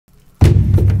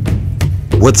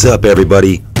What's up,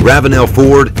 everybody? Ravenel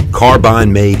Ford,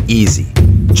 carbine made easy.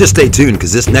 Just stay tuned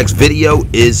because this next video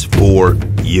is for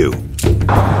you.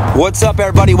 What's up,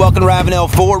 everybody? Welcome to Ravenel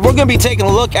Ford. We're going to be taking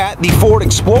a look at the Ford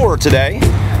Explorer today.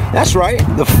 That's right,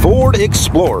 the Ford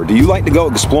Explorer. Do you like to go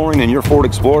exploring in your Ford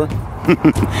Explorer?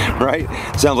 Right?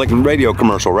 Sounds like a radio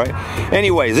commercial, right?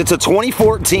 Anyways, it's a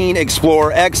 2014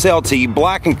 Explorer XLT,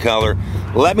 black in color.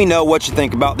 Let me know what you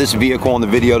think about this vehicle in the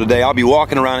video today. I'll be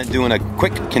walking around it doing a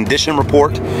quick condition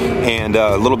report and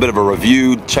a little bit of a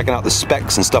review, checking out the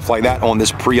specs and stuff like that on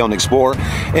this pre-owned Explorer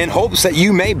in hopes that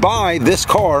you may buy this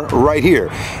car right here.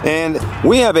 And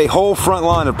we have a whole front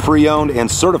line of pre-owned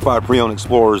and certified pre-owned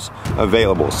Explorers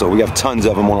available. So we have tons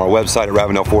of them on our website at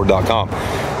ravenelford.com.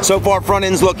 So far, front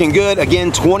end's looking good.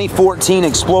 Again, 2014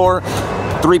 Explorer,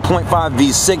 3.5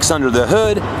 V6 under the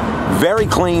hood. Very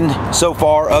clean so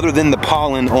far, other than the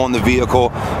pollen on the vehicle,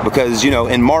 because, you know,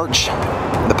 in March,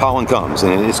 the pollen comes,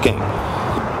 and it's king.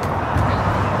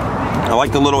 I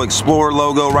like the little Explorer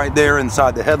logo right there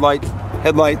inside the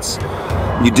headlights.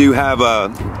 You do have a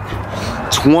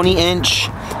 20-inch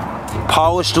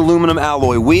polished aluminum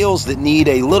alloy wheels that need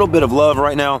a little bit of love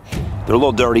right now. They're a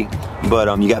little dirty,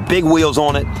 but you got big wheels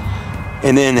on it.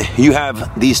 And then you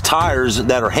have these tires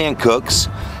that are hand cooks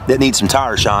that need some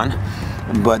tire shine,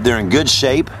 but they're in good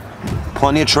shape.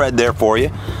 Plenty of tread there for you.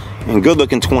 And good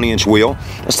looking 20-inch wheel.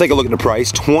 Let's take a look at the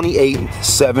price,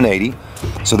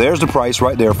 $28,780. So there's the price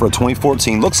right there for a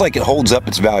 2014. Looks like it holds up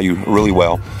its value really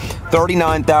well.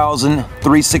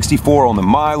 $39,364 on the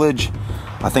mileage.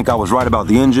 I think I was right about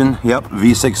the engine. Yep,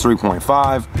 V6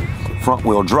 3.5. Front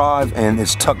wheel drive, and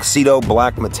it's tuxedo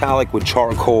black metallic with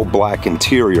charcoal black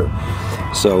interior.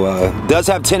 So does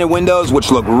have tinted windows, which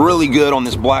look really good on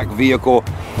this black vehicle.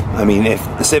 I mean,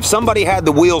 if somebody had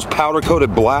the wheels powder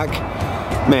coated black,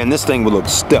 man, this thing would look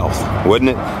stealth, wouldn't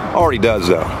it? Already does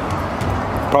though.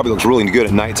 Probably looks really good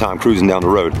at nighttime cruising down the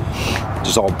road.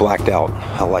 Just all blacked out.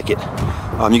 I like it.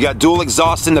 You got dual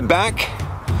exhaust in the back,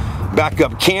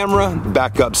 backup camera,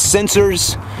 backup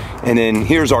sensors, and then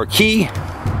here's our key.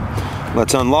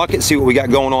 Let's unlock it, see what we got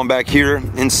going on back here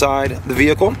inside the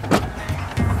vehicle.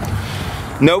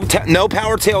 No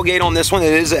power tailgate on this one.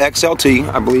 It is an XLT,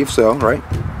 I believe so, right?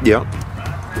 Yeah.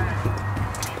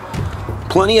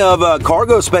 Plenty of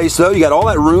cargo space though. You got all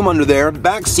that room under there.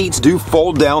 Back seats do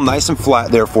fold down nice and flat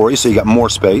there for you, so you got more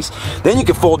space. Then you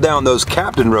can fold down those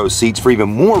captain row seats for even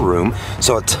more room.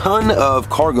 So a ton of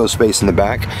cargo space in the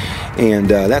back, and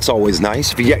that's always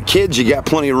nice. If you got kids, you got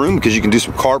plenty of room because you can do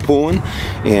some carpooling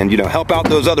and, you know, help out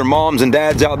those other moms and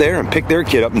dads out there and pick their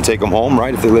kid up and take them home,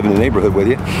 right? If they live in the neighborhood with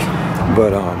you.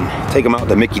 But take them out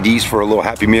to Mickey D's for a little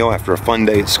Happy Meal after a fun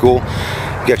day at school.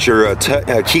 Got your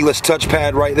keyless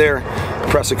touchpad right there.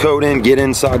 Press a code in, get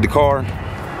inside the car.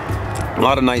 A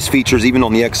lot of nice features, even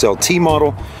on the XLT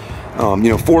model. You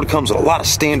know, Ford comes with a lot of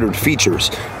standard features.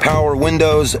 Power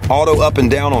windows, auto up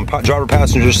and down on driver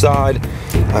passenger side.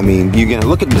 I mean, you can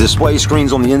look at the display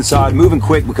screens on the inside. Moving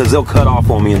quick because they'll cut off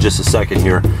on me in just a second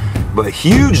here. But a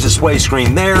huge display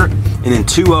screen there, and then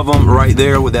two of them right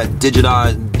there with that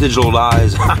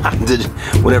digitalized,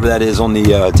 whatever that is on the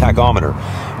tachometer.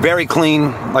 Very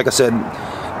clean. Like I said,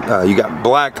 you got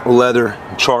black leather,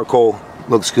 charcoal,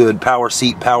 looks good. Power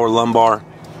seat, power lumbar.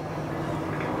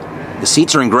 The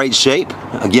seats are in great shape.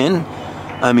 Again,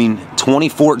 I mean,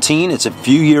 2014, it's a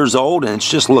few years old, and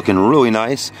it's just looking really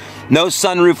nice. No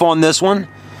sunroof on this one.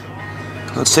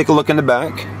 Let's take a look in the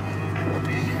back.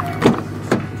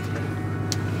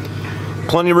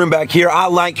 Plenty of room back here. I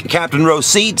like captain row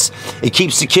seats. It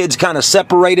keeps the kids kind of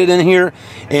separated in here,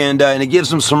 and it gives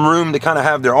them some room to kind of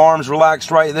have their arms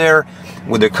relaxed right there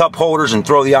with their cup holders and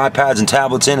throw the iPads and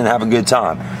tablets in and have a good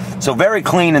time. So very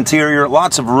clean interior,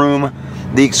 lots of room.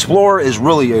 The Explorer is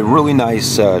really a really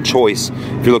nice choice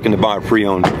if you're looking to buy a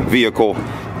pre-owned vehicle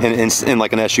in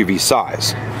like an SUV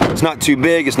size. It's not too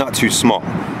big, it's not too small.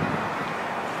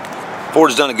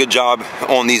 Ford's done a good job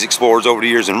on these Explorers over the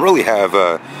years and really have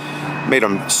made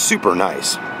them super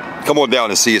nice. Come on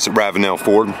down and see us at Ravenel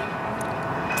Ford.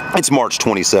 It's March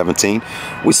 2017.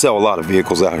 We sell a lot of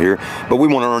vehicles out here, but we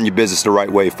want to earn your business the right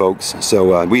way, folks.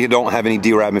 So we don't have any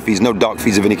dealer admin fees, no dock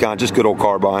fees of any kind, just good old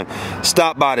car buying.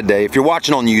 Stop by today. If you're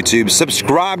watching on YouTube,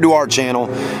 subscribe to our channel.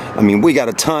 I mean, we got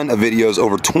a ton of videos,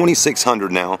 over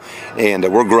 2,600 now, and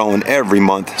we're growing every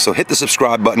month. So hit the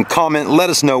subscribe button, comment, let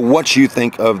us know what you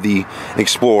think of the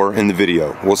Explorer in the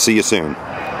video. We'll see you soon.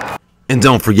 And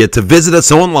don't forget to visit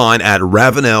us online at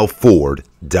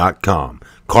ravenelford.com.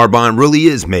 Carbine really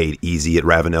is made easy at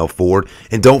Ravenel Ford.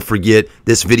 And don't forget,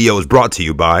 this video is brought to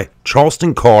you by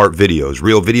Charleston Car Videos.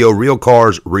 Real video, real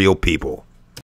cars, real people.